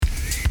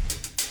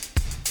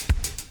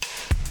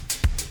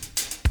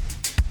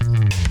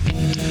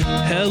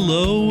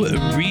Hello,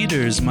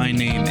 readers. My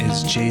name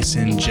is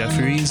Jason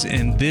Jefferies,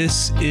 and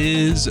this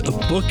is a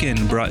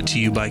Bookin' brought to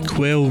you by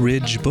Quail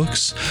Ridge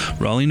Books,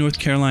 Raleigh, North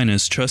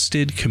Carolina's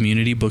trusted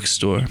community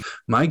bookstore.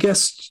 My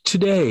guest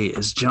today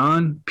is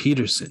John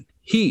Peterson.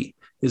 He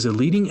is a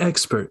leading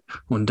expert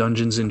on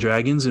Dungeons &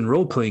 Dragons and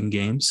role-playing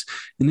games,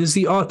 and is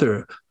the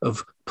author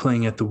of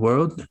Playing at the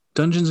World,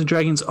 Dungeons &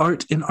 Dragons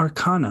Art and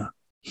Arcana,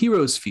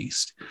 Heroes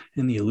Feast,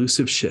 and The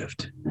Elusive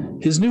Shift.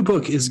 His new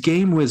book is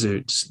Game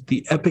Wizards,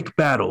 The Epic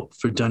Battle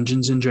for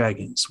Dungeons &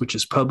 Dragons, which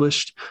is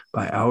published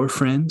by our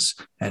friends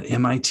at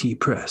MIT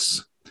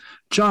Press.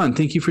 John,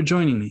 thank you for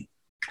joining me.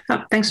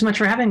 Oh, thanks so much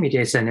for having me,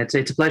 Jason. It's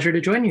a pleasure to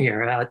join you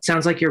here. It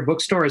sounds like your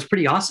bookstore is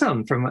pretty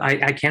awesome.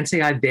 I can't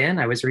say I've been.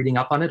 I was reading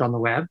up on it on the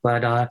web,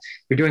 but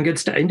you're doing good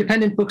stuff.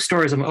 Independent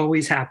bookstores, I'm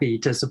always happy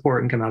to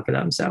support and come out for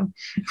them. So,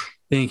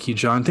 thank you,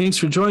 John. Thanks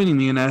for joining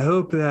me, and I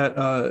hope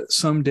that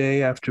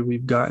someday after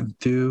we've gotten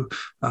through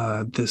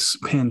this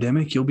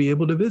pandemic, you'll be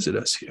able to visit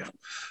us here.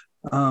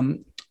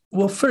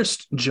 Well,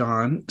 first,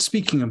 John,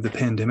 speaking of the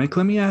pandemic,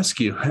 let me ask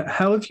you,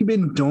 how have you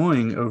been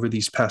doing over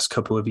these past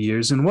couple of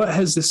years, and what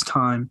has this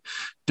time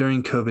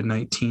during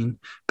COVID-19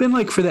 been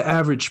like for the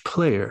average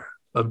player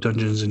of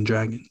Dungeons &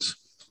 Dragons?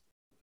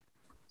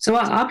 So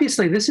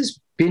obviously, this has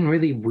been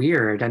really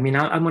weird. I mean,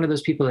 I'm one of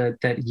those people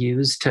that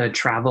used to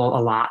travel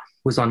a lot,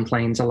 was on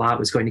planes a lot,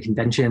 was going to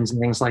conventions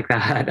and things like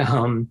that.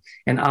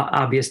 And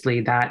obviously,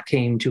 that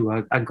came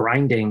to a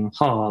grinding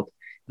halt.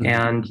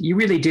 And you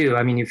really do.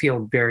 I mean, you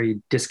feel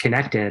very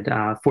disconnected.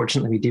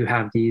 Fortunately, we do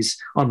have these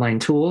online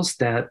tools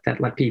that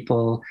let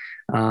people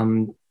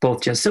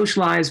both just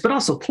socialize, but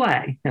also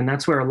play. And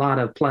that's where a lot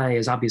of play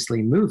is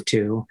obviously moved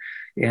to.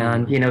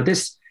 And,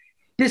 this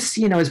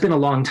has been a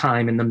long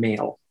time in the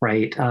mail,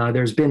 right?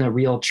 There's been a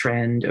real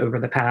trend over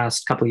the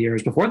past couple of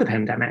years before the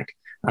pandemic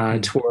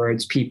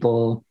towards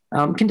people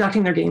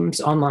conducting their games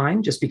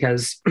online, just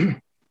because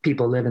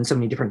people live in so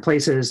many different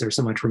places. There's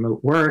so much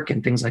remote work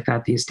and things like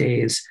that these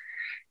days.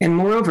 And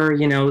moreover,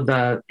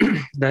 the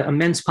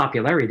immense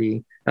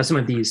popularity of some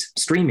of these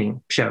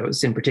streaming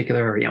shows, in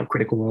particular,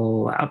 Critical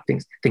Role,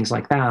 things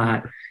like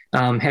that,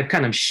 have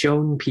kind of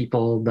shown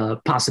people the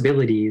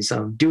possibilities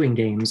of doing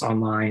games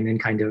online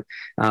and kind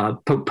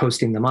of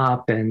posting them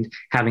up and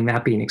having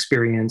that be an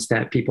experience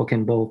that people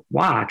can both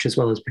watch as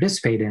well as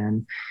participate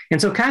in. And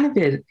so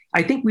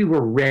I think we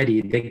were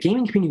ready. The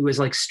gaming community was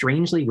like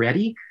strangely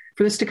ready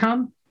for this to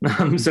come.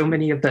 So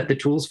many of the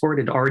tools for it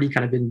had already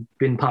kind of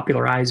been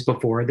popularized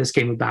before this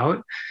came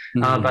about.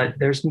 But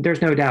there's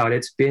no doubt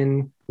it's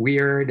been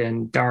weird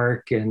and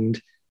dark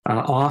and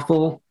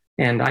awful.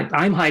 And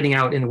I'm hiding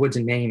out in the woods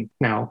in Maine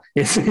now.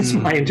 It's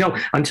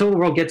until the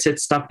world gets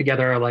its stuff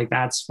together. Like,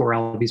 that's where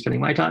I'll be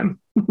spending my time.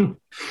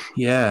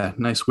 Yeah,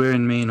 nice. Where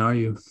in Maine are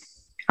you?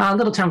 A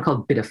little town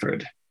called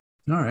Biddeford.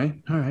 All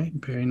right,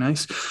 very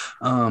nice.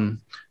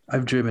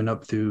 I've driven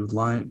up to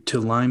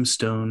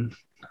Limestone,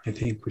 I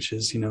think, which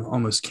is,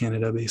 almost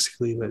Canada,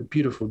 basically, but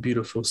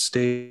beautiful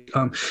state.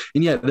 And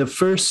yeah, the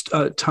first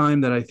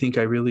time that I think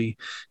I really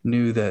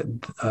knew that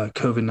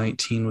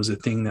COVID-19 was a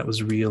thing that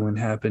was real and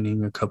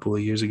happening a couple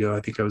of years ago, I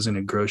think I was in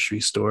a grocery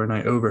store and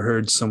I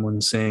overheard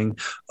someone saying,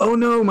 "Oh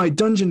no, my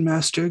dungeon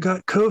master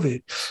got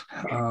COVID."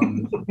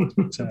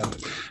 So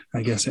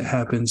I guess it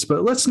happens.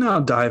 But let's now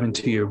dive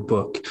into your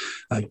book,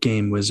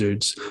 Game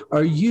Wizards.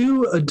 Are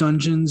you a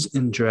Dungeons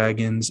 &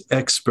 Dragons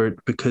expert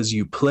because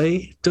you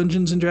play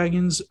Dungeons &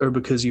 Dragons, or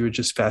because you were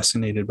just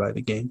fascinated by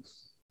the game?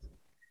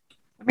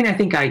 I mean, I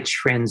think I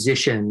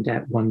transitioned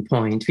at one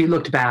point. If you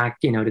looked back,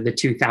 to the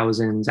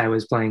 2000s, I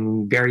was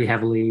playing very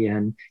heavily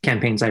in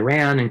campaigns I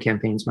ran and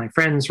campaigns my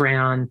friends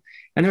ran.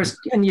 And I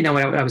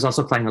was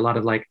also playing a lot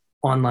of like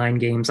online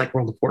games like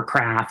World of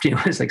Warcraft.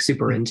 I was like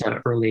super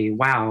into early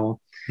WoW.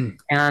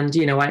 And,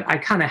 I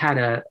kind of had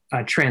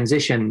a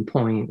transition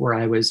point where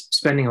I was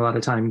spending a lot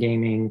of time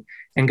gaming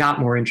and got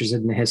more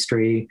interested in the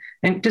history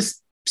and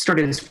just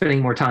started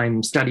spending more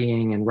time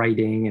studying and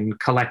writing and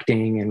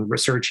collecting and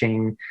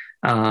researching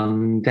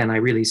than I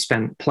really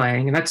spent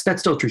playing. And that's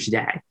still true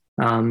today.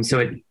 So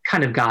it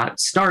kind of got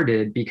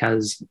started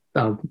because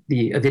of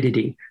the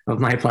avidity of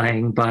my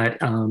playing, but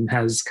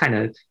has kind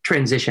of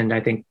transitioned,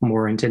 I think,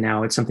 more into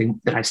now it's something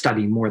that I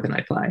study more than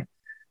I play.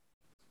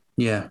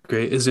 Yeah,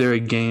 great. Is there a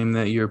game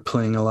that you're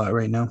playing a lot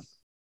right now?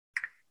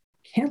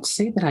 Can't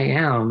say that I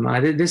am.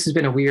 This has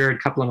been a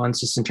weird couple of months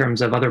just in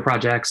terms of other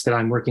projects that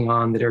I'm working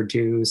on that are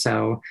due.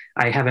 So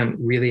I haven't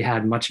really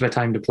had much of a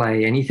time to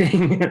play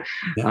anything.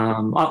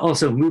 Yeah.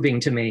 Also, moving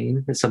to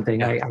Maine is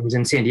something. I was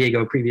in San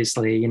Diego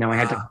previously. I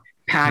had to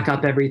pack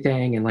up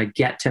everything and like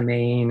get to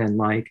Maine, and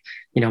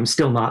I'm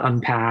still not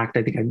unpacked.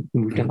 I think I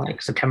moved in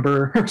like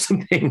September or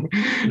something.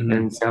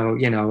 And so,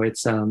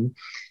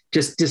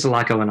 it's just a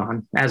lot going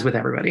on, as with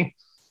everybody.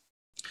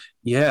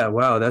 Yeah,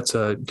 wow, that's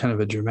a kind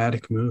of a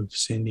dramatic move,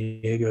 San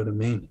Diego to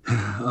Maine.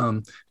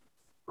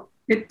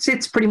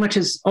 It's pretty much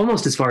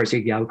almost as far as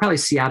you go. Probably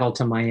Seattle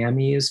to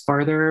Miami is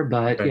farther,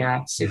 but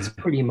right. It's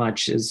pretty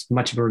much as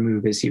much of a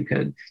remove as you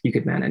could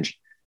manage.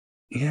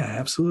 Yeah,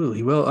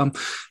 absolutely. Well,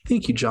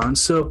 thank you, John.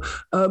 So,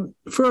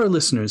 for our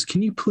listeners,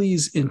 can you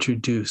please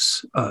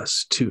introduce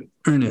us to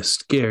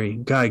Ernest Gary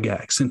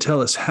Gygax and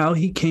tell us how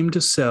he came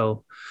to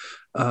sell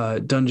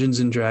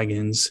Dungeons and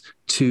Dragons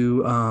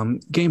to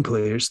game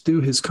players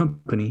through his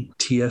company,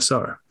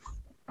 TSR?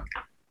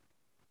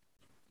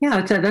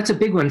 Yeah, that's a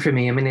big one for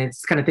me. I mean,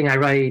 it's the kind of thing I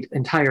write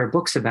entire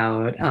books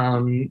about.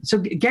 So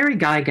Gary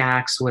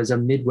Gygax was a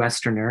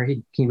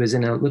Midwesterner. He was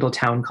in a little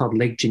town called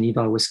Lake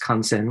Geneva,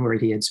 Wisconsin, where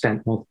he had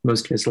spent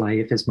most of his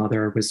life. His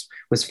mother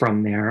was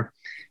from there.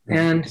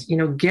 And,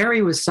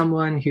 Gary was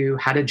someone who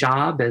had a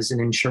job as an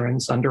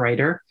insurance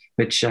underwriter,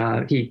 which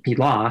he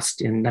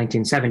lost in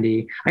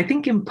 1970, I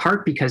think in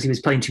part because he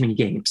was playing too many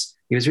games.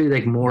 He was really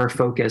like more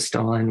focused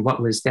on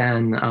what was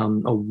then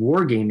a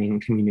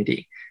wargaming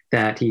community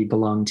that he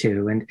belonged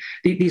to. And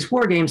these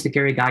war games that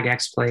Gary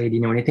Gygax played,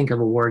 when you think of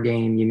a war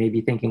game, you may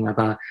be thinking of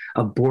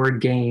a board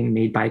game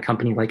made by a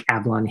company like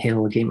Avalon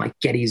Hill, a game like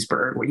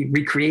Gettysburg, where you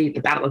recreate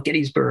the Battle of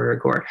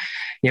Gettysburg, or,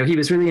 he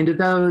was really into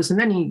those. And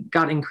then he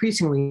got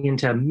increasingly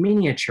into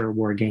miniature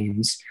war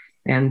games.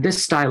 And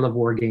this style of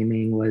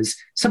wargaming was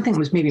something that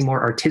was maybe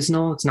more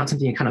artisanal. It's not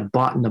something you kind of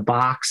bought in a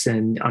box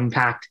and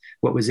unpacked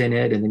what was in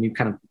it, and then you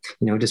kind of,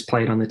 just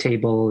play it on the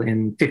table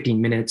in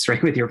 15 minutes,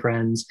 right, with your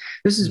friends.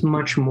 This is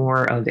much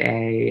more of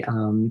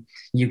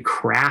you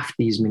craft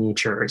these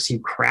miniatures, you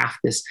craft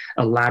this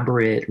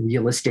elaborate,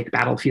 realistic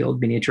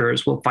battlefield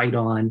miniatures we'll fight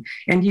on,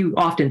 and you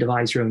often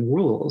devise your own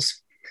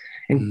rules.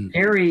 And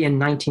Gary in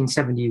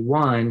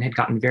 1971 had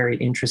gotten very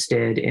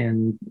interested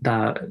in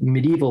the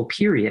medieval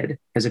period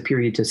as a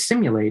period to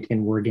simulate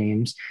in war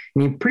games.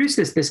 And he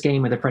produced this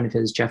game with a friend of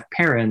his, Jeff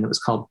Perrin, that was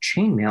called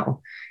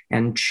Chainmail.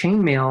 And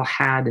Chainmail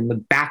had in the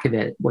back of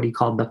it what he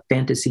called the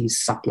Fantasy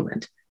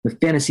Supplement. The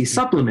Fantasy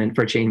Supplement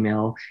for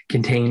Chainmail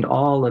contained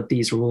all of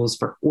these rules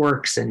for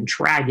orcs and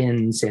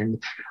dragons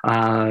and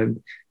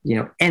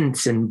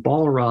Ents and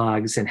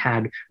Balrogs, and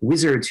had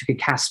wizards who could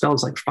cast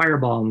spells like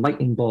Fireball and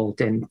Lightning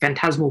Bolt and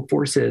Phantasmal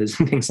Forces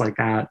and things like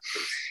that.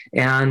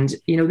 And,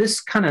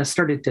 this kind of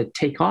started to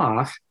take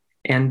off.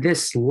 And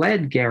this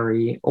led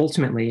Gary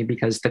ultimately,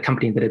 because the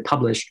company that had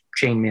published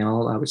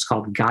Chainmail, was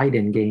called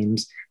Gaiden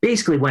Games,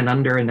 basically went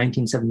under in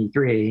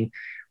 1973.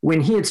 When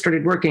he had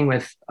started working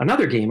with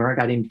another gamer, a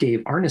guy named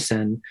Dave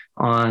Arneson,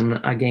 on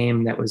a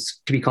game that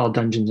was to be called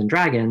Dungeons and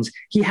Dragons,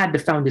 he had to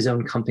found his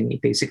own company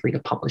basically to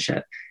publish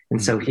it.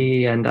 And so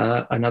he and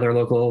another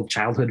local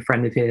childhood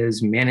friend of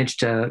his managed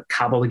to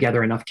cobble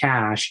together enough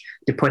cash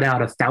to put out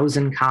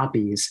 1,000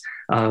 copies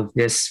of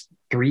this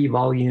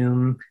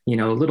 3-volume,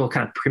 little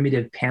kind of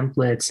primitive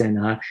pamphlets and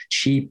a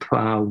cheap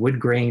wood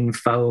grain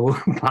faux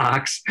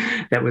box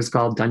that was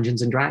called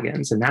Dungeons and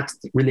Dragons. And that's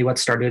really what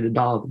started it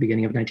all at the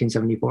beginning of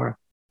 1974.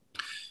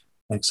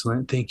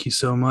 Excellent. Thank you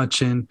so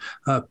much. And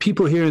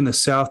people here in the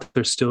South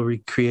are still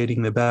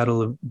recreating the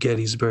Battle of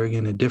Gettysburg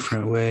in a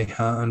different way,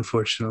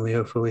 unfortunately.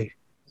 Hopefully,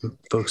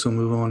 folks will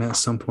move on at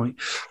some point.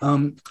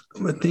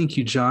 But thank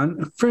you,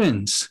 John.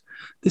 Friends,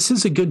 this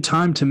is a good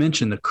time to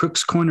mention the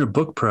Crooks Corner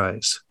Book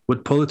Prize,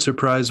 what Pulitzer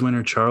Prize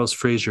winner Charles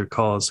Frazier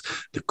calls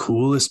the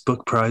coolest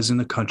book prize in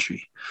the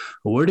country.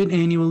 Awarded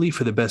annually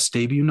for the best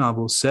debut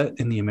novel set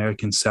in the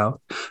American South,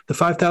 the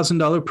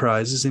 $5,000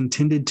 prize is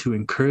intended to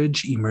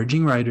encourage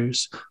emerging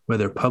writers,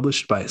 whether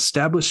published by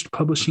established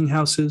publishing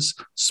houses,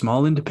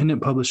 small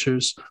independent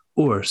publishers,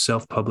 or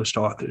self-published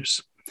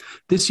authors.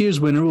 This year's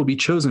winner will be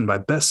chosen by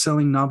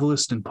best-selling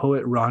novelist and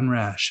poet Ron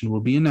Rash and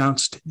will be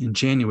announced in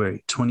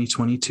January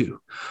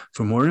 2022.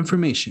 For more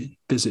information,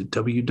 visit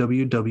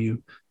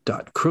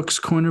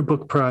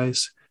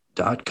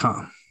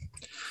www.crookscornerbookprize.com.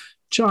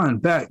 John,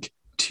 back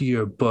to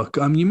your book.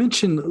 You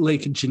mentioned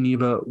Lake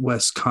Geneva,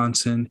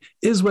 Wisconsin.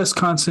 Is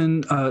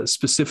Wisconsin,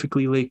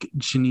 specifically Lake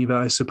Geneva,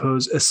 I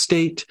suppose, a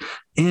state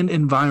and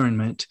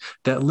environment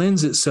that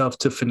lends itself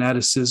to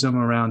fanaticism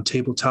around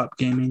tabletop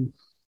gaming?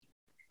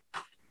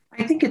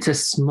 I think it's a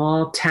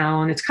small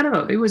town. It's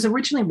it was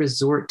originally a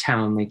resort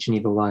town, Lake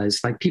Geneva was.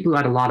 Like, people who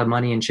had a lot of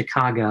money in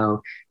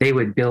Chicago, they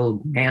would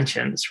build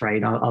mansions,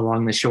 right,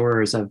 along the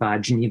shores of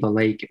Geneva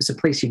Lake. It was a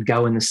place you'd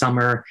go in the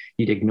summer,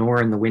 you'd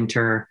ignore in the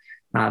winter.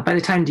 By the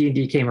time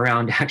D&D came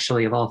around,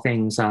 actually, of all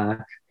things,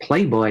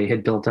 Playboy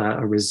had built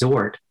a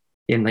resort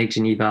in Lake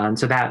Geneva. And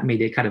so that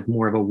made it kind of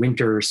more of a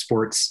winter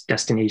sports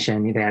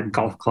destination. They had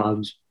golf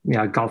clubs,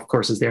 golf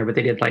courses there, but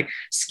they did like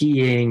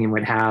skiing and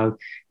would have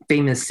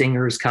famous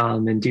singers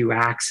come and do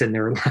acts in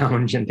their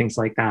lounge and things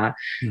like that.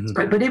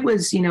 Mm-hmm. But it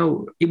was,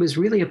 it was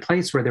really a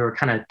place where there were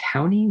kind of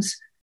townies,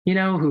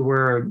 who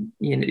were,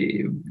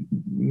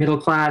 middle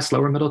class,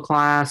 lower middle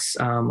class,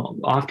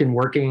 often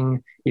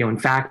working, in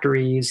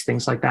factories,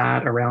 things like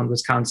that around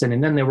Wisconsin.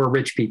 And then there were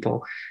rich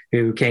people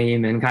who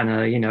came and kind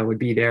of, would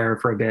be there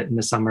for a bit in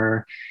the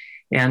summer.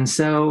 And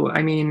so,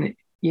 I mean,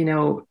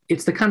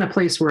 it's the kind of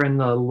place where in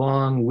the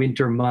long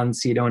winter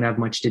months, you don't have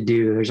much to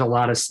do. There's a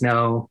lot of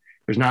snow.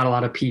 There's not a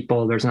lot of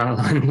people. There's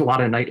not a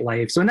lot of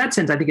nightlife. So in that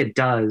sense, I think it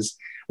does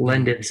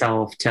lend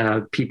itself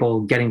to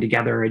people getting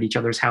together at each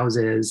other's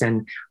houses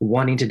and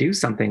wanting to do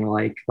something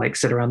like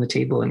sit around the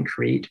table and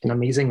create an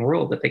amazing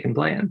world that they can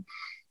play in.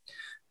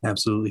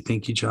 Absolutely.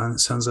 Thank you, John. It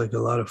sounds like a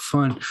lot of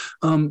fun.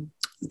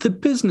 The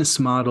business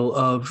model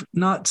of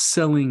not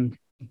selling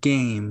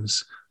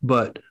games,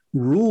 but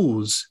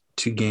rules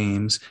to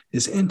games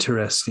is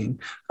interesting.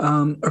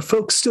 Are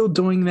folks still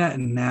doing that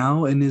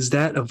now? And is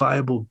that a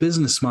viable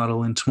business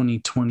model in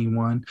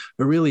 2021?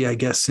 Or really, I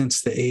guess,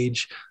 since the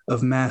age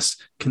of mass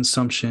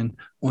consumption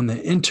on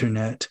the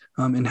internet?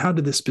 And how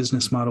did this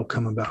business model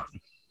come about?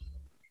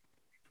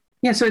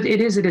 Yeah, so it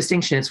is a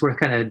distinction. It's worth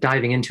kind of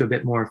diving into a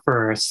bit more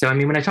first. So, I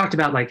mean, when I talked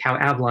about like how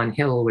Avalon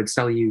Hill would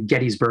sell you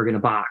Gettysburg in a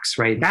box,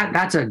 right?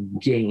 That's a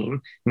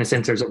game in a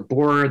sense. There's a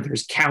board,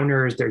 there's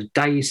counters, there's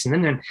dice,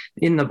 and then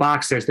in the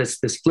box there's this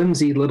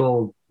flimsy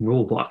little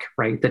rule book,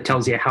 right, that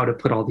tells you how to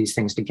put all these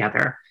things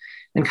together.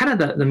 And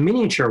kind of the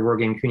miniature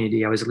wargame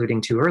community I was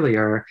alluding to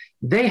earlier,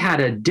 they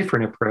had a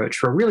different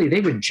approach where really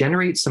they would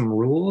generate some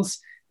rules.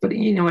 But,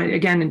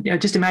 again,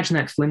 just imagine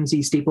that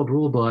flimsy stapled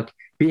rule book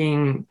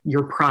being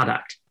your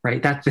product,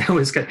 right? That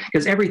was good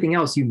because everything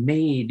else you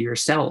made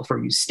yourself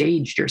or you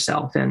staged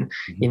yourself. And,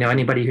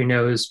 anybody who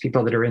knows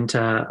people that are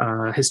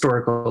into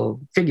historical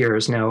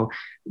figures know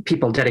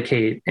people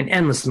dedicate an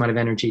endless amount of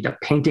energy to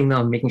painting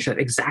them, making sure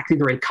that exactly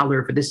the right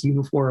color for this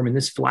uniform and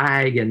this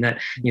flag and that,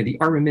 the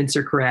armaments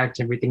are correct,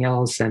 everything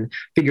else, and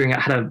figuring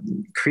out how to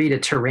create a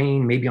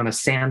terrain, maybe on a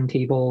sand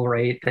table,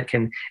 right, that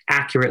can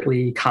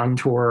accurately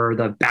contour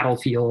the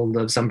battlefield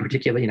of some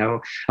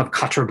particular, of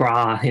Quatre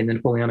Bras in the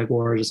Napoleonic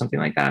Wars or something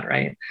like that,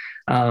 right?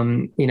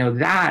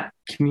 That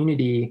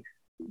community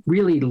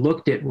really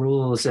looked at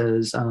rules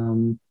as,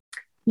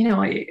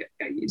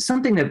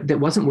 something that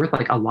wasn't worth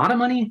like a lot of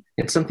money.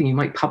 It's something you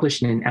might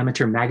publish in an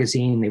amateur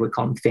magazine. They would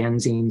call them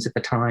fanzines at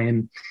the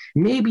time.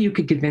 Maybe you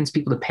could convince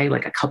people to pay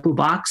like a couple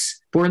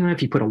bucks for them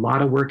if you put a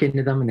lot of work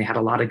into them and they had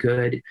a lot of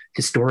good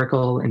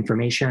historical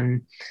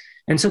information.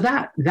 And so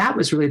that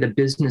was really the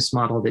business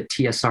model that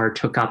TSR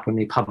took up when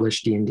they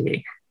published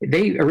D&D.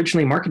 They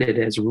originally marketed it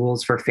as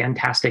rules for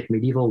fantastic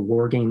medieval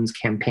war games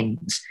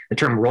campaigns. The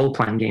term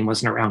role-playing game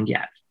wasn't around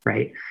yet,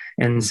 right?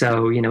 And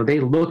so, they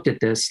looked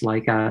at this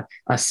like a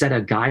set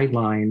of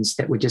guidelines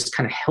that would just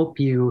kind of help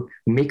you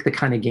make the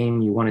kind of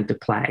game you wanted to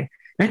play.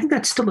 And I think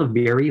that's still a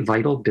very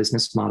vital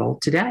business model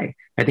today.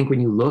 I think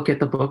when you look at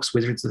the books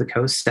Wizards of the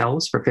Coast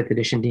sells for 5th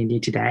edition D&D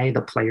today,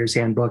 the Player's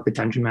Handbook, the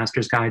Dungeon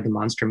Master's Guide, the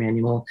Monster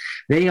Manual,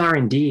 they are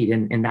indeed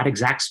in that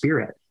exact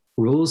spirit,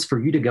 rules for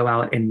you to go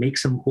out and make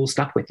some cool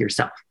stuff with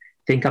yourself.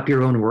 Think up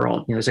your own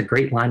world. There's a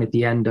great line at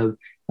the end of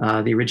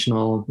the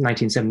original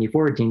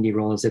 1974 D&D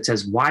rules that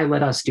says, "Why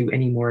let us do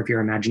any more of your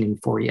imagining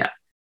for you?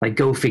 Like,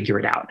 go figure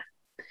it out."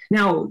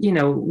 Now,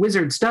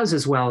 Wizards does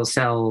as well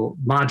sell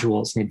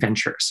modules and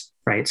adventures,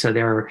 right? So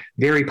there are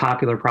very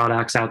popular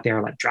products out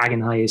there like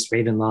Dragon Heist,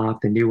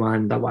 Ravenloft, the new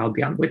one, The Wild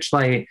Beyond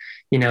Witchlight,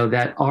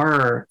 that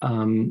are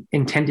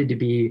intended to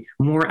be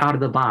more out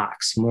of the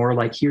box, more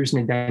like here's an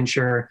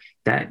adventure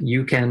that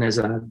you can, as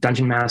a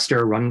dungeon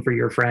master, run for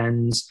your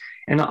friends.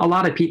 And a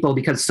lot of people,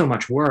 because so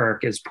much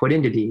work is put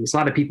into these, a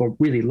lot of people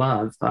really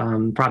love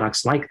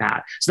products like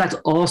that. So that's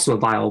also a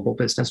viable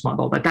business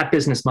model. But that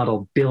business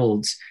model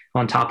builds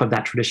on top of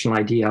that traditional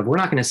idea of we're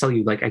not going to sell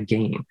you like a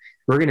game.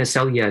 We're going to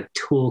sell you a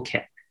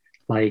toolkit,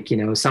 like,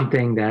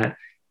 something that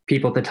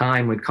people at the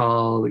time would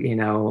call,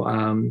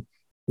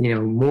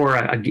 more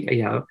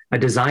a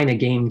design a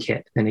game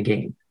kit than a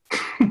game.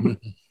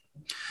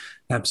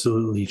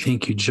 Absolutely.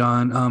 Thank you,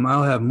 John.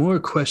 I'll have more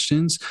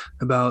questions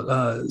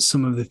about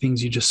some of the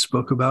things you just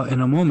spoke about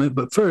in a moment.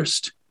 But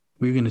first,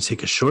 we're going to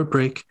take a short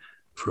break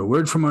for a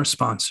word from our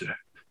sponsor.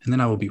 And then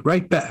I will be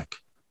right back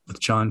with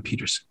John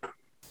Peterson.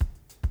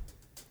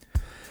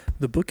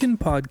 The Bookin'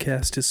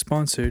 Podcast is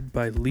sponsored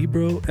by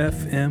Libro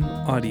FM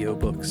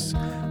Audiobooks.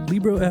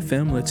 Libro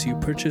FM lets you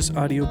purchase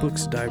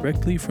audiobooks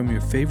directly from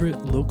your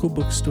favorite local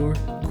bookstore,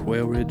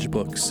 Quail Ridge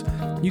Books.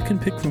 You can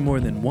pick from more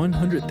than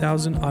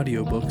 100,000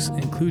 audiobooks,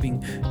 including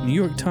New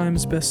York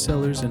Times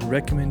bestsellers and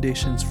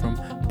recommendations from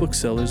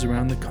booksellers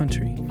around the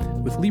country.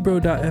 With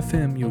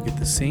Libro.fm, you'll get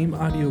the same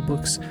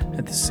audiobooks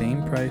at the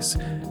same price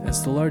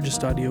as the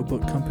largest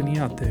audiobook company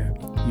out there.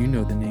 You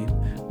know the name.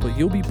 But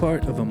you'll be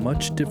part of a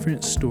much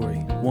different story,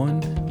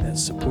 one that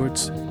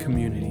supports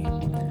community.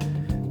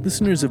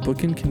 Listeners of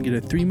Bookin' can get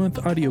a 3-month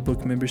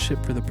audiobook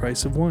membership for the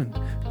price of one.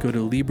 Go to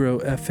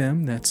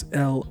Libro.fm, that's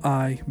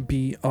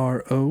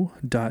Libro.fm,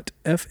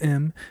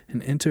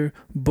 and enter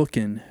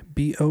Bookin',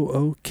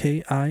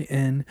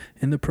 Bookin,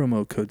 in the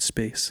promo code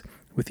space.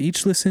 With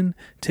each listen,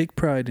 take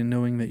pride in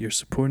knowing that you're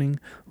supporting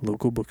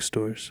local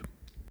bookstores.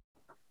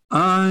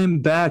 I'm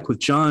back with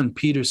John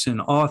Peterson,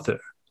 author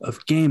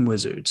of Game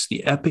Wizards,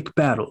 The Epic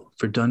Battle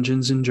for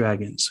Dungeons &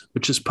 Dragons,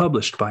 which is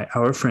published by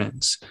our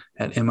friends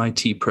at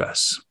MIT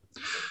Press.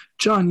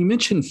 John, you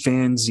mentioned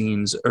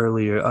fanzines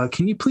earlier.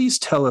 Can you please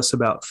tell us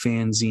about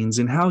fanzines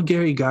and how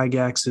Gary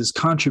Gygax's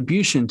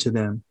contribution to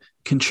them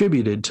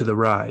contributed to the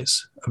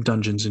rise of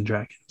Dungeons &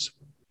 Dragons?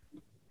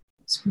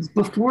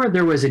 Before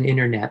there was an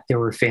internet, there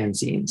were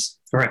fanzines.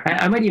 Or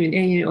I might even,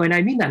 and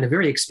I mean that in a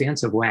very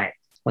expansive way.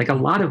 Like a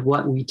lot of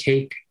what we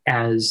take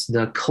as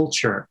the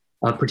culture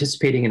of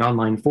participating in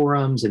online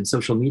forums and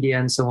social media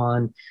and so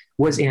on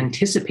was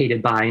anticipated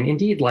by, and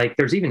indeed, like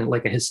there's even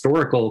like a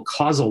historical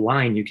causal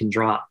line you can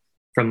draw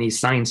from these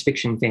science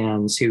fiction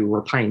fans who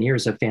were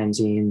pioneers of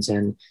fanzines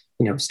and,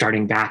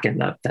 starting back in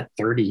the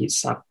 30s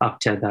up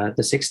to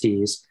the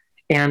 60s,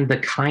 and the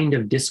kind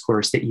of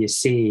discourse that you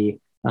see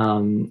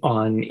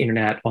on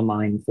internet,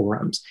 online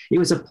forums. It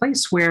was a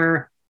place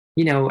where,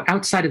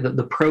 outside of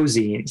the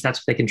prozines, that's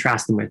what they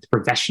contrast them with,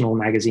 professional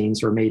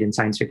magazines were made in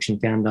science fiction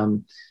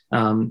fandom.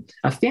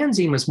 A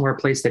fanzine was more a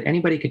place that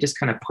anybody could just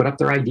kind of put up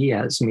their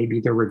ideas, maybe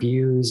their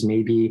reviews,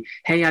 maybe,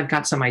 hey, I've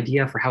got some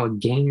idea for how a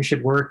game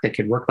should work that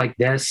could work like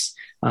this.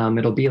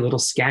 It'll be a little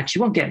sketch.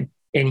 You won't get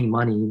any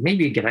money.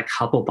 Maybe you get a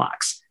couple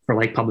bucks for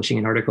like publishing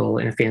an article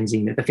in a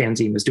fanzine that the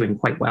fanzine was doing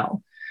quite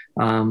well.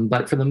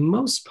 But for the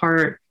most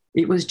part,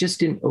 it was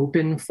just an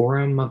open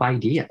forum of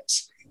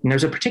ideas. And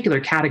there's a particular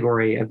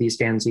category of these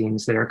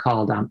fanzines that are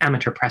called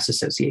amateur press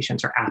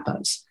associations, or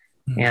APAs.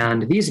 Mm-hmm.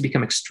 And these have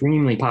become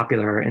extremely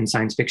popular in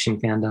science fiction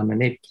fandom,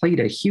 and they played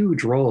a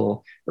huge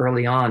role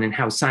early on in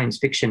how science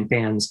fiction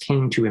fans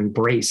came to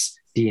embrace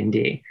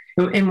D&D.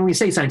 And when we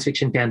say science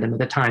fiction fandom at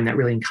the time, that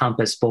really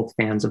encompassed both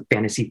fans of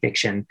fantasy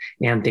fiction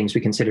and things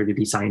we consider to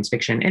be science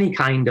fiction. Any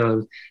kind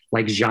of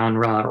like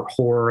genre or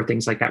horror,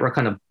 things like that, were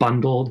kind of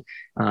bundled,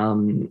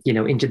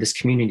 into this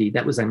community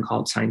that was then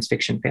called science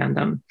fiction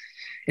fandom.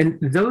 And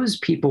those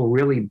people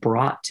really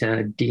brought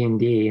to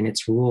D&D and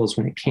its rules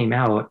when it came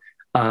out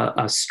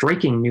a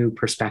striking new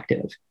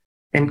perspective.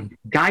 And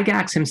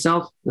Gygax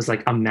himself was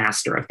like a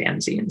master of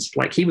fanzines.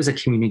 Like he was a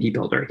community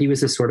builder. He was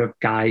the sort of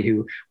guy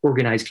who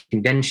organized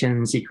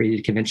conventions. He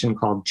created a convention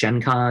called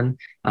Gen Con,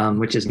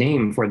 which is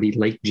named for the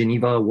Lake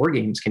Geneva War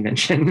Games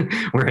Convention,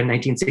 where in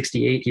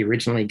 1968, he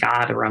originally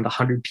got around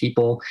 100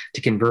 people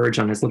to converge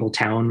on his little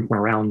town from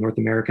around North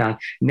America.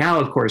 Now,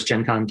 of course,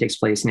 Gen Con takes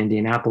place in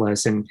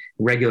Indianapolis and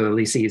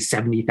regularly sees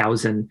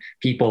 70,000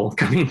 people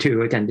coming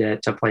to attend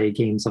it to play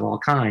games of all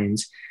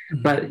kinds.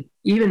 But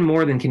even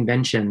more than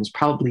conventions,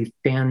 probably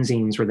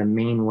fanzines were the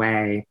main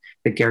way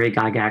that Gary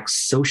Gygax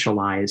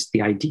socialized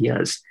the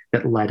ideas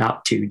that led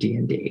up to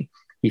D&D.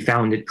 He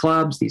founded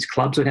clubs. These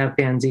clubs would have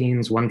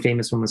fanzines. One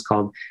famous one was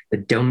called the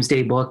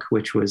Domesday Book,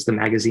 which was the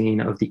magazine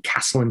of the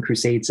Castle and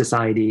Crusade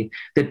Society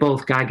that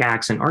both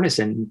Gygax and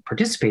Arneson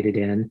participated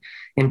in.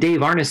 And Dave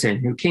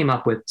Arneson, who came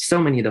up with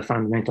so many of the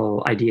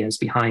fundamental ideas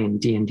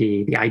behind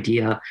D&D, the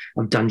idea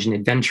of dungeon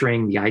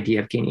adventuring, the idea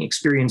of gaining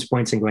experience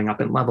points and going up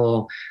in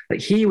level,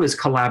 that he was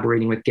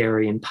collaborating with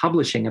Gary and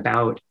publishing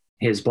about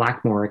his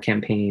Blackmore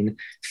campaign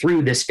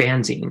through this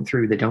fanzine,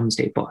 through the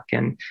Domesday Book.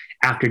 And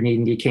after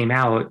D&D came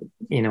out,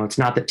 it's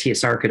not that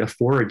TSR could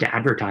afford to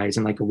advertise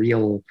in like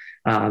real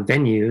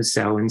venues.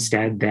 So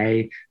instead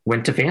they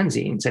went to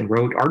fanzines and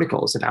wrote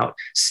articles about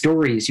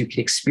stories you could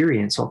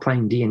experience while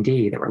playing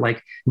D&D that were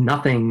like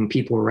nothing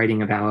people were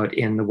writing about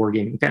in the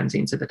wargaming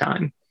fanzines at the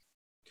time.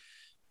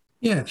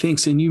 Yeah,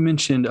 thanks. And you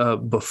mentioned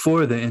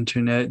before the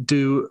internet,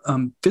 do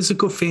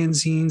physical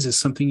fanzines is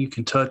something you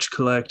can touch,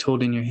 collect,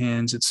 hold in your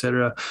hands,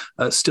 etc.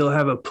 Still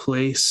have a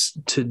place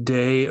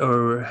today,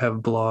 or have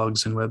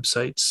blogs and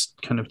websites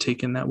kind of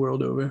taken that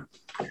world over?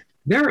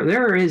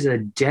 There is a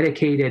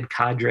dedicated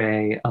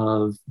cadre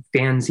of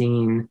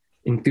fanzine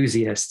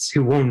enthusiasts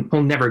who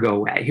will never go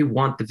away, who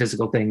want the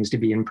physical things to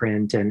be in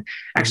print. And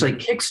actually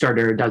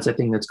Kickstarter does a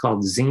thing that's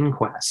called Zine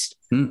Quest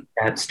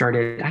that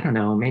started, I don't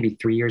know, maybe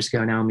 3 years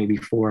ago now, maybe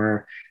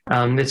 4.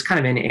 It's kind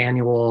of an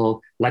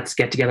annual, let's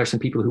get together some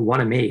people who want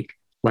to make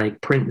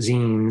like print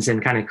zines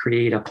and kind of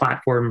create a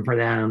platform for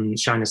them,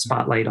 shine a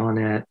spotlight on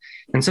it.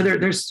 And so there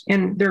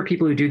are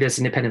people who do this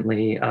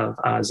independently of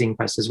Zine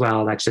Quest as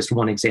well. That's just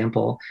one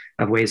example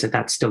of ways that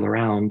that's still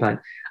around. But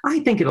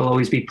I think it'll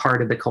always be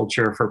part of the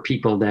culture for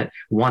people that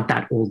want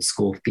that old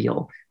school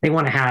feel. They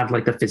want to have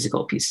like the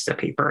physical pieces of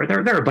paper.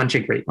 There are a bunch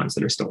of great ones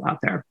that are still out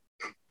there.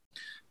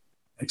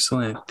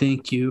 Excellent.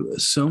 Thank you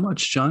so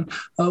much, John.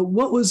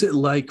 What was it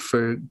like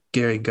for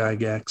Gary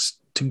Gygax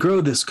to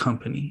grow this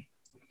company,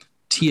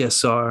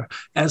 TSR,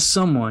 as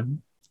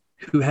someone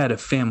who had a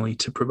family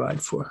to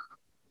provide for?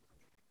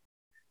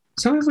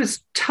 So it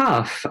was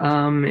tough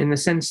in the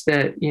sense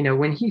that,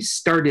 when he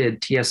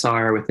started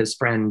TSR with his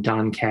friend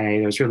Don Kay,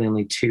 there was really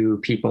only 2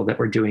 people that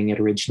were doing it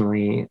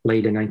originally,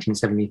 late in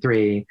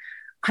 1973.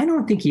 I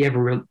don't think he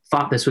ever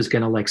thought this was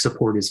going to like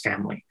support his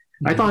family.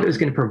 Mm-hmm. I thought it was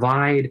going to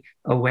provide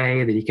a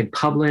way that he could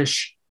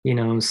publish,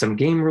 some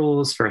game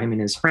rules for him and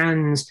his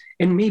friends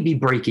and maybe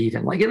break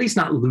even, like at least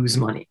not lose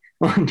money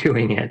on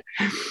doing it.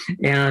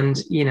 And,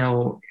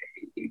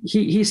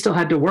 he still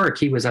had to work.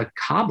 He was a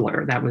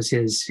cobbler. That was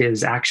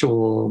his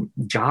actual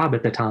job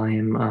at the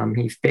time.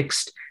 He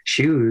fixed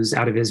shoes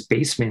out of his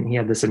basement. He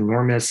had this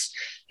enormous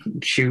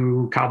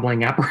shoe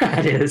cobbling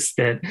apparatus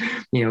that,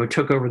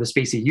 took over the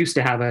space. He used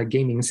to have a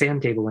gaming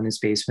sand table in his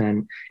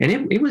basement.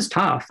 And it was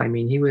tough. I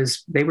mean,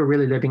 they were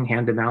really living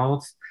hand to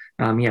mouth.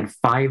 He had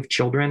 5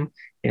 children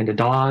and a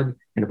dog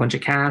and a bunch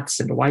of cats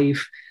and a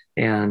wife.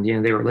 And,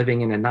 they were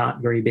living in a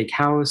not very big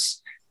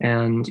house.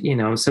 And,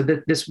 so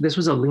that this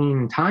was a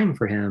lean time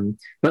for him,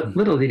 but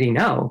little did he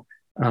know,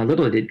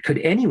 could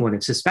anyone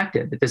have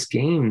suspected that this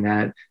game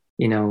that,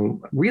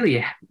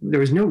 really there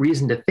was no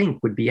reason to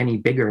think would be any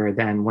bigger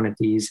than one of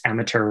these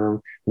amateur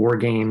war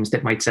games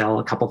that might sell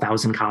a couple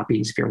thousand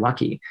copies if you're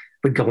lucky,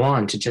 would go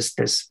on to just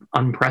this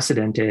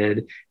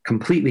unprecedented,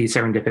 completely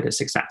serendipitous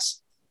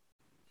success.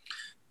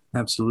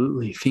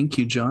 Absolutely. Thank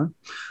you, John.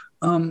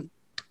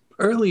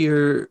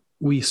 Earlier,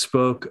 we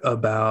spoke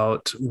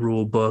about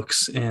rule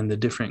books and the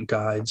different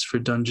guides for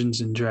Dungeons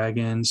and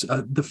Dragons.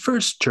 The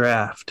first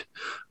draft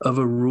of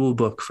a rule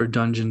book for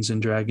Dungeons and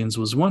Dragons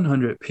was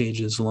 100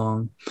 pages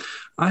long.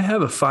 I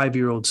have a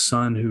 5-year-old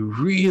son who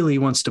really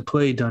wants to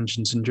play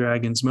Dungeons and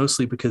Dragons,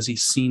 mostly because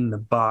he's seen the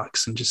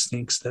box and just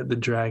thinks that the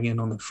dragon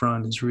on the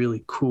front is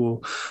really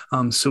cool.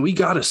 So we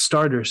got a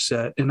starter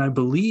set, and I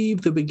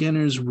believe the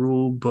beginner's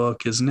rule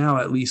book is now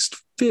at least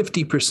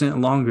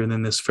 50% longer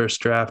than this first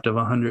draft of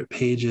 100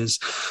 pages.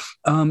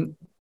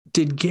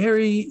 Did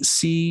Gary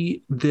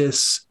see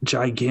this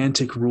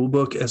gigantic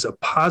rulebook as a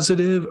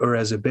positive or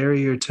as a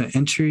barrier to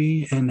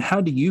entry? And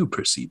how do you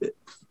perceive it?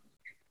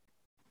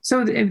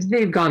 So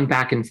they've gone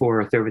back and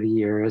forth over the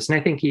years. And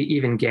I think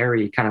even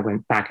Gary kind of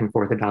went back and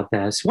forth about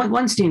this.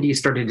 Once D&D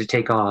started to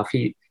take off,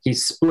 he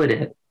split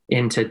it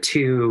into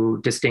two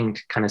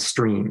distinct kind of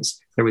streams.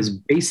 There was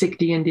basic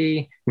D&D,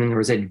 and then there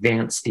was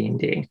advanced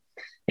D&D.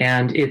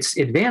 And it's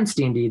advanced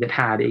D&D that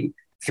had a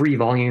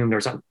 3-volume,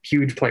 there's a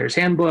huge player's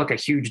handbook, a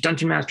huge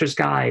dungeon master's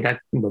guide,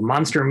 the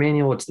monster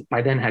manual, which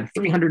by then had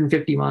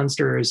 350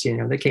 monsters,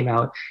 that came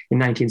out in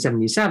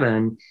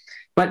 1977.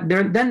 But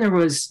then there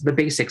was the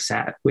basic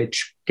set,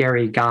 which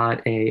Gary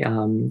got a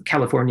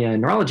California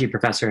neurology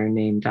professor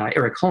named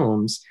Eric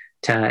Holmes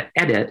to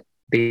edit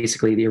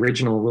basically the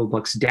original rule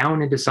books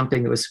down into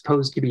something that was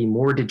supposed to be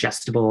more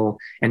digestible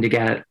and to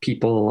get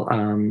people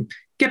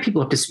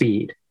up to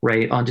speed,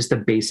 right, on just the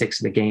basics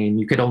of the game.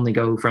 You could only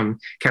go from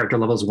character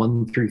levels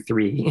 1 through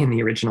 3 in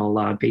the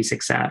original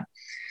basic set.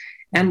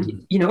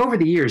 And, over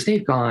the years,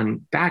 they've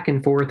gone back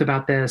and forth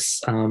about this.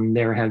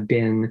 There have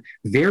been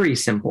very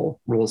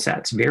simple rule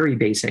sets, very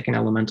basic and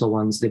elemental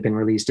ones that have been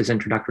released as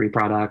introductory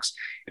products.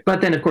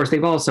 But then, of course,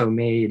 they've also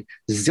made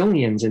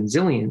zillions and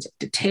zillions of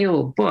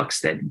detailed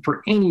books that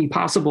for any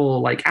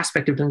possible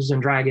aspect of Dungeons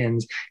and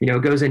Dragons,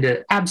 goes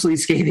into absolutely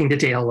scathing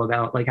detail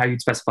about how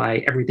you'd specify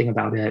everything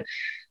about it.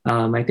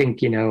 I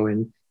think,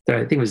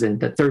 I think it was in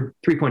the third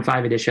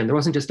 3.5 edition, there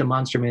wasn't just a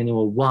Monster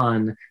Manual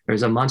 1.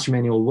 There's a Monster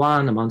Manual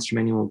 1, a Monster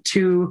Manual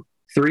 2,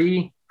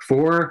 3,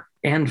 4,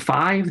 and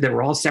 5 that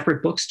were all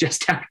separate books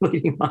just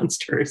calculating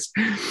monsters.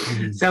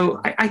 Mm-hmm.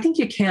 So I think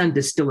you can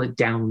distill it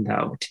down,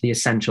 though, to the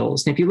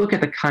essentials. And if you look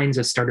at the kinds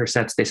of starter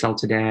sets they sell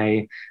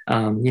today,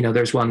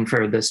 there's one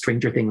for the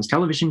Stranger Things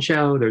television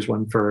show. There's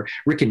one for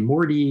Rick and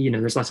Morty.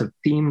 There's lots of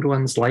themed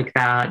ones like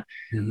that.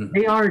 Mm-hmm.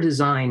 They are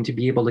designed to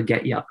be able to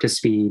get you up to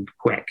speed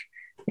quick.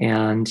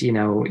 And,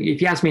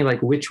 if you ask me,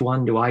 which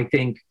one do I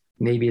think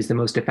maybe is the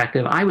most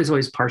effective, I was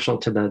always partial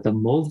to the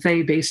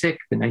Mulvey Basic,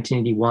 the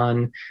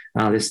 1981.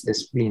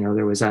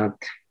 There was a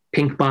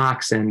pink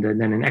box and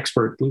then an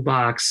expert blue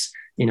box.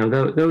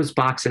 Those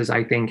boxes,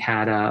 I think,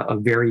 had a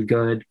very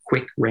good,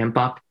 quick ramp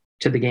up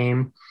to the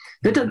game.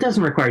 That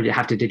doesn't require you to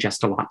have to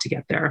digest a lot to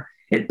get there.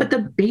 But the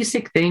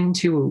basic thing,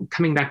 too,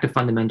 coming back to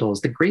fundamentals,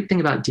 the great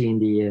thing about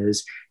D&D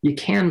is you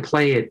can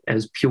play it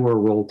as pure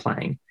role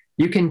playing.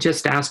 You can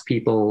just ask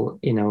people,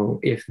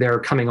 if they're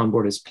coming on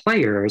board as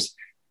players,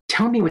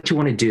 tell me what you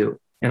want to do,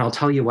 and I'll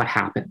tell you what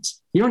happens.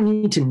 You don't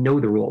need to know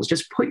the rules.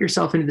 Just put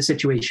yourself into the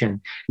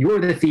situation. You're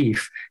the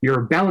thief.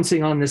 You're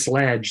balancing on this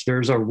ledge.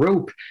 There's a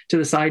rope to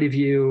the side of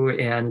you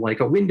and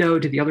a window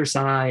to the other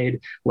side.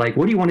 What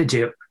do you want to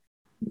do?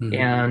 Mm-hmm.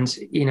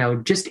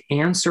 And, just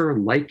answer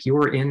like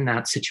you're in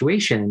that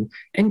situation,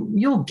 and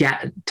you'll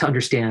get to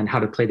understand how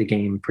to play the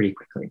game pretty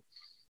quickly.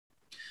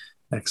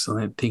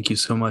 Excellent. Thank you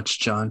so much,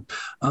 John.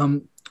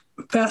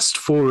 Fast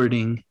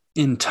forwarding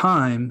in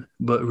time,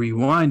 but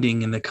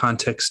rewinding in the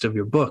context of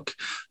your book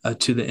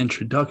to the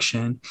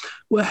introduction,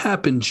 what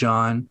happened,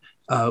 John,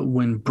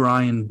 when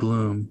Brian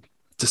Bloom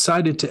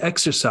decided to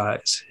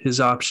exercise his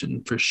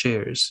option for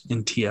shares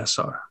in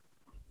TSR?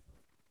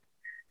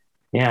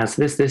 Yeah,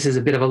 so this is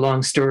a bit of a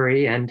long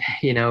story. And,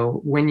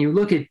 when you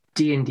look at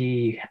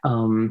D&D,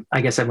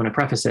 I guess I want to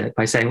preface it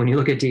by saying when you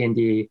look at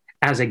D&D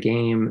as a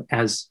game,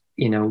 as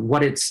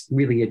what it's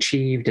really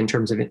achieved in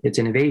terms of its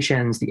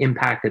innovations, the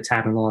impact it's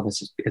had on all of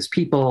us as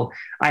people,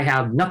 I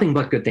have nothing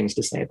but good things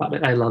to say about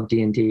it. I love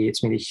D&D.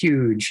 It's made a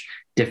huge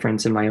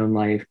difference in my own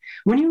life.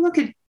 When you look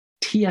at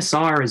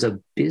TSR as a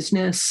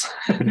business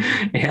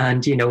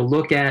and,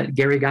 look at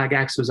Gary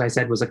Gygax, as I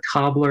said, was a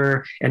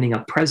cobbler, ending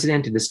up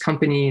president of this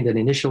company that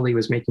initially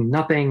was making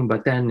nothing,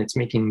 but then it's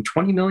making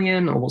 $20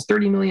 million, almost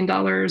 $30 million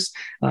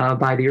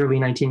by the early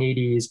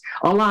 1980s.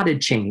 A lot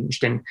had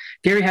changed. And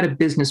Gary had a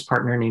business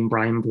partner named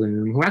Brian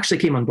Bloom, who actually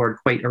came on board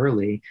quite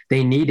early.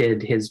 They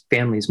needed his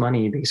family's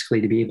money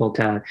basically to be able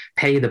to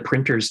pay the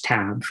printer's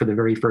tab for the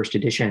very first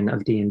edition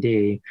of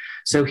D&D.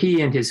 So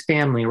he and his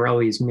family were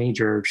always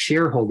major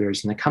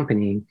shareholders in the company.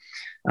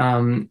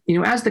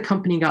 As the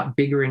company got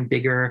bigger and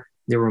bigger,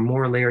 there were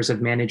more layers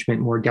of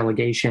management, more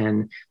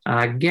delegation.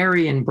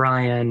 Gary and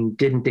Brian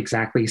didn't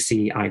exactly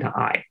see eye to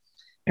eye.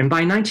 And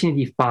by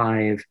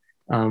 1985,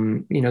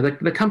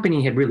 the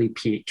company had really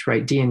peaked,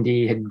 right?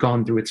 D&D had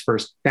gone through its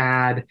first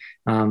fad.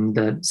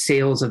 The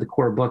sales of the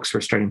core books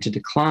were starting to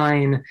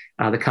decline.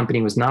 The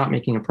company was not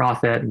making a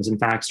profit and was in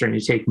fact starting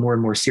to take more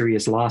and more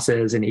serious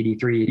losses in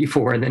 83,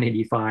 84, and then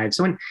 85.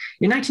 So in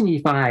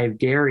 1985,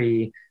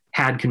 Gary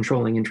had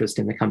controlling interest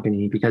in the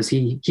company because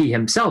he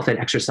himself had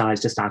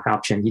exercised a stock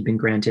option he'd been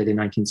granted in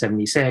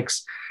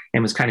 1976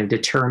 and was kind of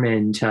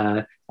determined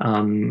to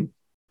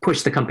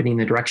push the company in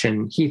the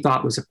direction he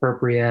thought was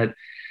appropriate.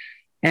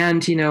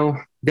 And,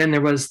 then there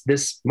was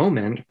this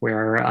moment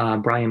where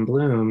Brian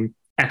Bloom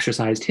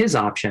exercised his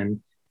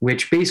option,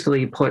 which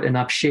basically put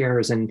enough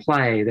shares in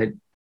play that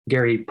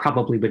Gary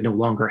probably would no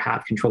longer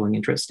have controlling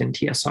interest in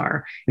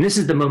TSR. And this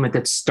is the moment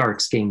that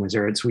starts Game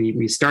Wizards.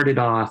 We started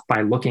off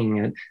by looking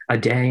at a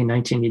day in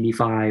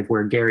 1985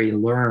 where Gary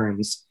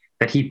learns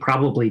that he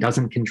probably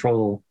doesn't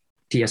control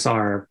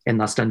TSR and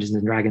thus Dungeons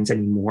and Dragons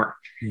anymore.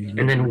 Mm-hmm.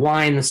 And then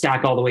wind the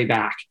stack all the way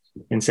back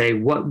and say,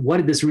 what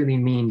did this really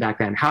mean back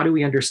then? How do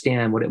we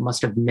understand what it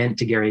must have meant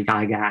to Gary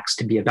Gygax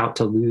to be about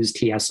to lose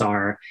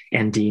TSR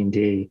and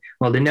D&D?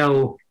 Well, to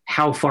know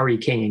how far he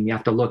came, you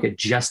have to look at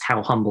just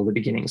how humble the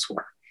beginnings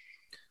were.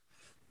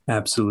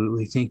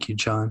 Absolutely. Thank you,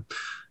 John.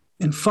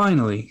 And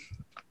finally,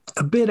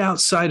 a bit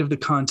outside of the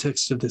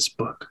context of this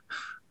book,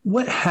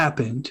 what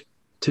happened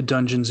to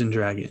Dungeons and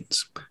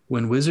Dragons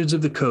when Wizards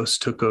of the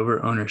Coast took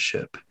over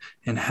ownership?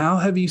 And how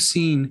have you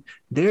seen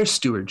their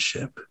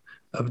stewardship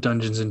of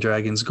Dungeons and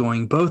Dragons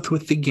going both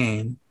with the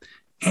game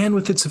and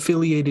with its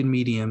affiliated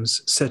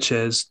mediums, such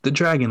as the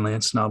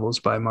Dragonlance novels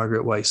by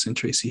Margaret Weis and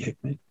Tracy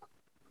Hickman?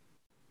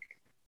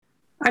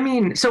 I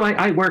mean, so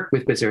I work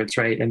with Wizards,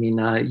 right? I mean,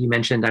 you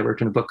mentioned I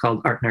worked on a book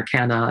called Art and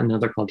Arcana,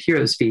 another called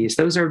Heroes Feast.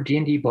 Those are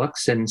D&D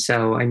books. And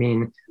so, I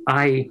mean,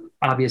 I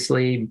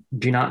obviously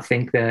do not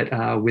think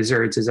that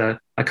Wizards is a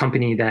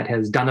company that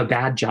has done a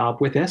bad job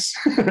with this.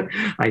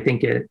 I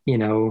think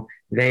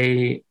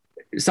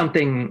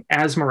something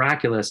as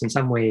miraculous in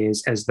some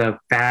ways as the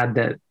fad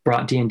that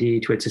brought D&D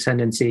to its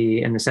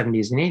ascendancy in the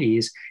 70s and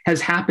 80s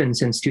has happened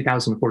since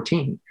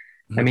 2014.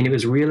 Mm-hmm. I mean, it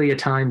was really a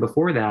time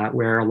before that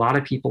where a lot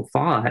of people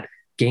thought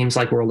games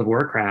like World of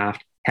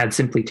Warcraft had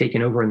simply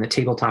taken over and the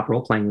tabletop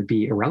role-playing would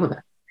be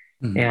irrelevant.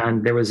 Mm-hmm.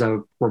 And there was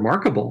a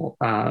remarkable,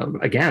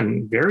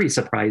 again, very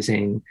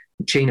surprising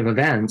chain of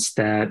events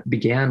that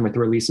began with the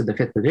release of the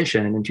 5th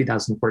edition in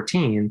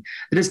 2014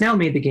 that has now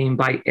made the game,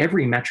 by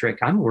every metric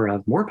I'm aware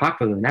of, more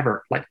popular than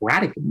ever, like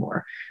radically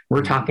more.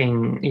 We're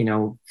talking,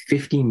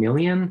 50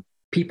 million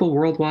people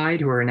worldwide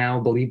who are now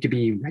believed to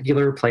be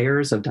regular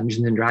players of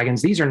Dungeons and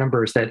Dragons. These are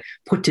numbers that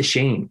put to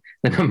shame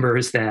the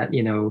numbers that,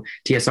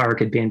 TSR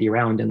could bandy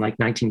around in like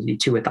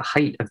 1982 at the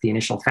height of the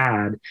initial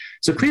fad.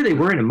 So clearly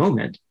we're in a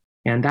moment.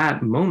 And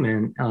that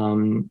moment,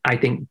 I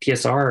think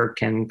TSR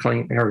can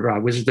claim, or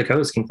Wizards of the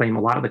Coast can claim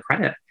a lot of the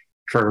credit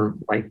for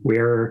like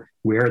where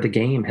the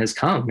game has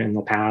come in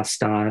the past,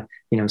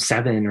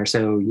 7 or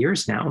so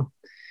years now.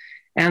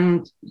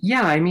 And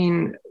yeah, I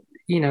mean,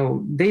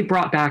 they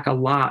brought back a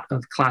lot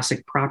of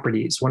classic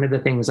properties. One of the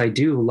things I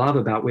do love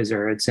about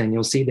Wizards, and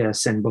you'll see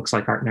this in books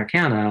like Art and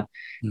Arcana,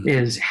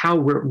 is how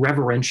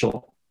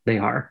reverential they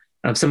are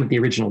of some of the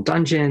original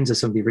dungeons, of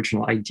some of the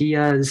original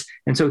ideas.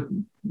 And so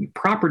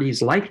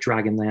properties like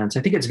Dragonlance,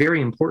 I think it's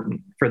very important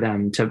for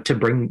them to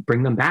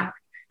bring them back.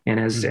 And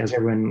as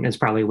everyone is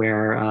probably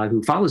aware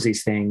who follows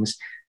these things,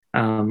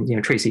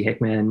 Tracy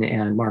Hickman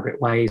and Margaret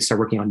Weis are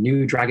working on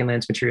new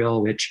Dragonlance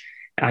material, which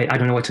I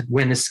don't know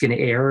when this is going to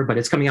air, but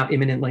it's coming out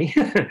imminently.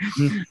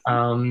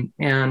 And,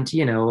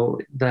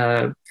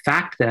 the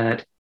fact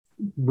that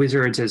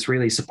Wizards is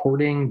really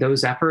supporting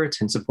those efforts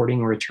and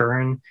supporting a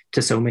return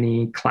to so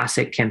many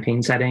classic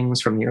campaign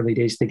settings from the early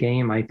days of the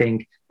game, I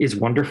think is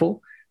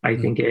wonderful. I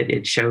think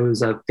it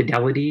shows a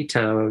fidelity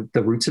to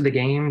the roots of the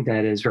game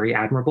that is very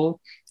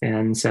admirable.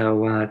 And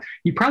so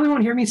you probably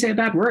won't hear me say a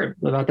bad word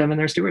about them and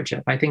their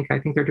stewardship. I think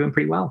they're doing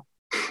pretty well.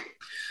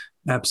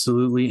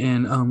 Absolutely.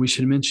 And we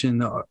should mention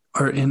the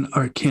Art and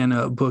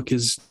Arcana book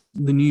is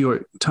the New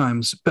York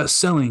Times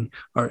best-selling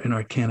Art and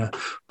Arcana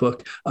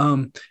book.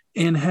 And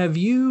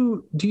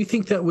do you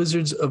think that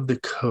Wizards of the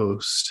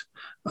Coast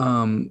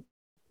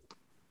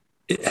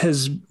it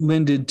has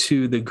lended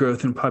to the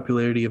growth and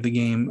popularity of the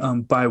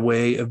game by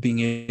way of being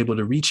able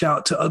to reach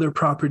out to other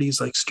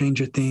properties like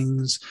Stranger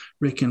Things,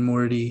 Rick and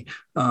Morty,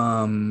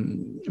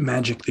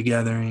 Magic the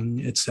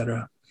Gathering,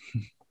 etc.?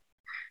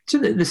 So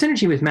the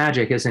synergy with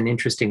Magic is an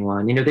interesting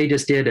one. They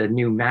just did a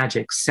new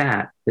Magic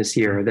set this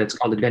year that's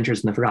called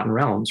Adventures in the Forgotten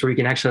Realms, where you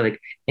can actually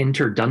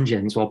enter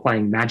dungeons while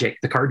playing Magic,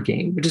 the card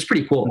game, which is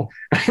pretty cool.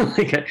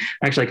 I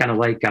actually kind of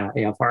like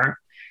AFR.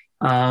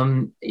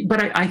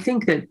 But I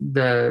think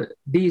that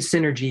these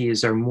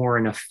synergies are more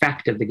an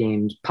effect of the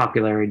game's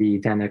popularity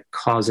than a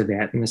cause of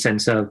it, in the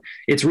sense of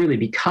it's really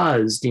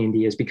because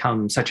D&D has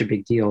become such a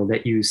big deal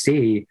that you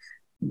see,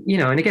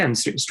 and again,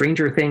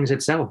 Stranger Things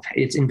itself,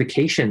 its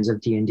invocations of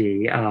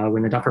D&D,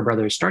 when the Duffer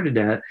Brothers started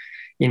it,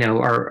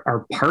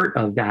 are part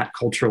of that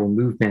cultural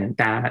movement,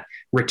 that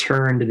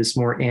return to this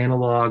more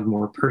analog,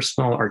 more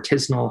personal,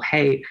 artisanal.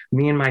 Hey,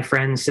 me and my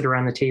friends sit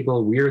around the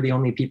table. We're the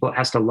only people that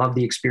has to love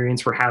the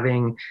experience we're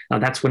having.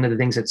 That's one of the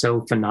things that's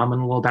so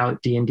phenomenal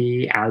about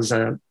D&D as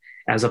a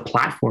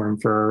platform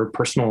for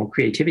personal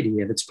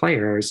creativity of its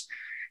players.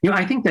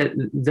 I think that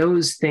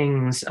those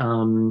things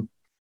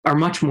are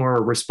much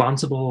more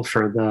responsible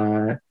for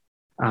the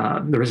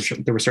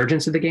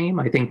resurgence of the game.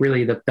 I think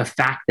really the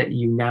fact that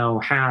you now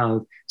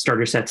have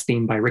starter sets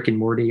themed by Rick and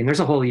Morty, and there's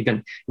a whole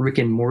even Rick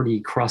and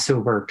Morty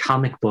crossover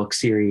comic book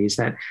series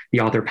that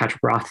the author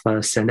Patrick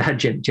Rothfuss and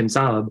Jim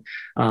Zub,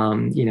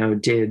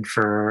 did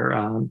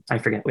for I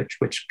forget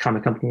which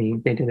comic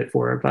company they did it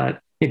for, but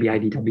maybe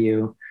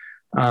IDW.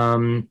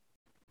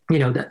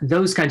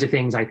 Those kinds of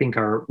things I think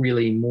are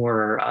really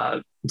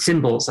more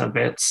symbols of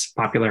its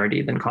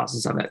popularity than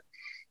causes of it.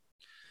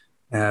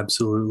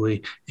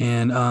 Absolutely.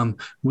 And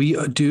we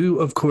do,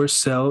 of course,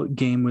 sell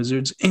Game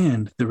Wizards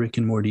and the Rick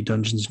and Morty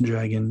Dungeons and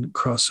Dragon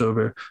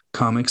crossover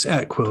comics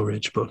at Quill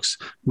Ridge Books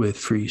with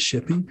free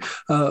shipping.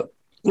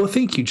 Well,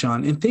 thank you,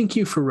 John. And thank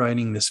you for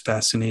writing this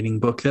fascinating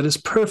book that is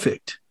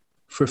perfect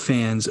for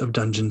fans of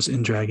Dungeons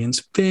and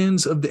Dragons,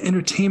 fans of the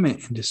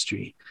entertainment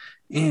industry,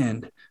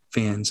 and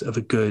fans of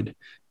a good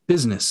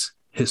business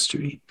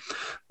history.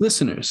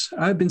 Listeners,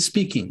 I've been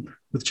speaking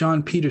with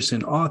John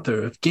Peterson,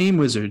 author of Game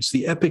Wizards,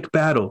 The Epic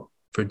Battle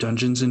for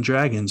Dungeons and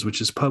Dragons,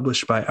 which is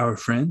published by our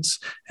friends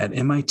at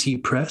MIT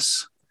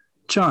Press.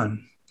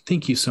 John,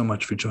 thank you so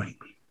much for joining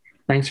me.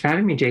 Thanks for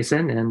having me,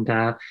 Jason,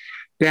 and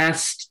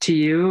best to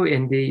you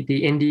in the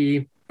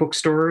indie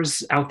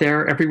bookstores out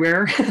there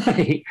everywhere.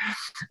 I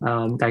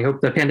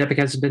hope the pandemic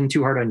hasn't been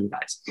too hard on you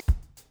guys.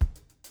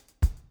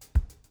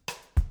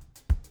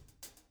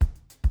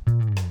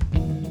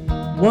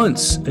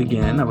 Once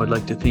again, I would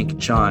like to thank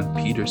John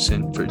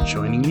Peterson for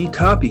joining me.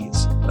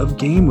 Copies of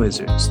Game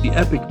Wizards, The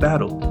Epic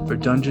Battle for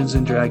Dungeons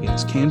 &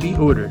 Dragons can be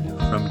ordered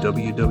from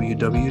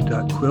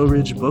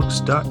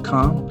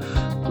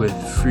www.quillridgebooks.com with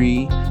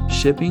free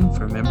shipping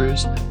for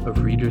members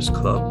of Readers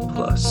Club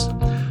Plus.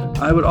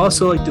 I would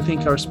also like to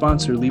thank our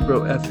sponsor, Libro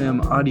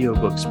FM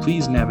Audiobooks.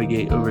 Please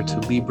navigate over to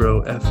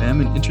Libro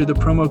FM and enter the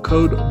promo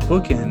code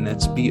BOOKIN,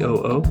 that's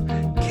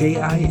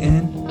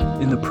BOOKIN,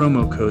 in the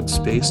promo code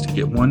space to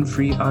get one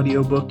free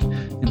audiobook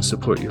and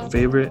support your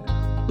favorite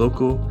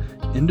local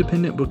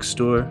independent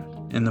bookstore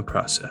in the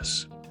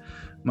process.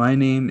 My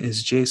name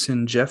is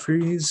Jason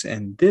Jeffries,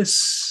 and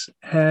this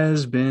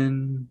has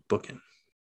been Bookin'.